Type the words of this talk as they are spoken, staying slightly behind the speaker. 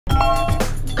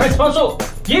开始报数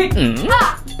，1、2、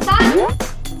3。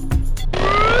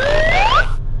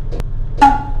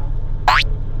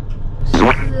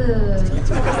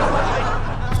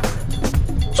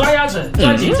抓鸭子，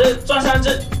抓几只？抓3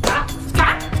只。打。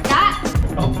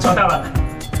哦，抓到了。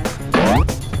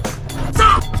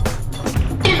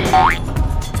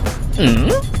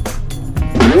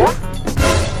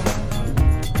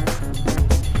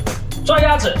抓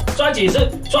鸭子，抓几只？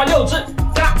抓6只。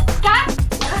嘎。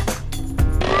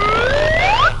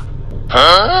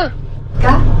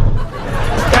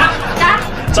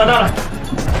抓到了。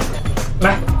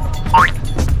来。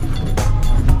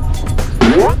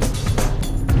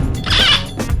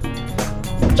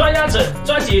抓鸭子，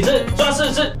抓几只？抓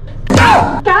4只。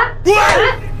嘎。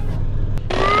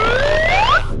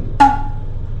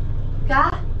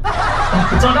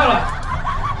抓到了。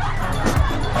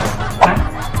来。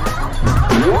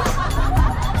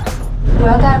我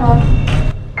要带吗？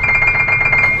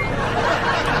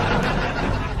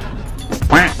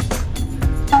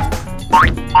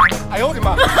哎呦我的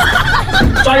妈！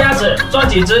抓鸭子，抓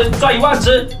几只？抓1万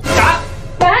只。嘎。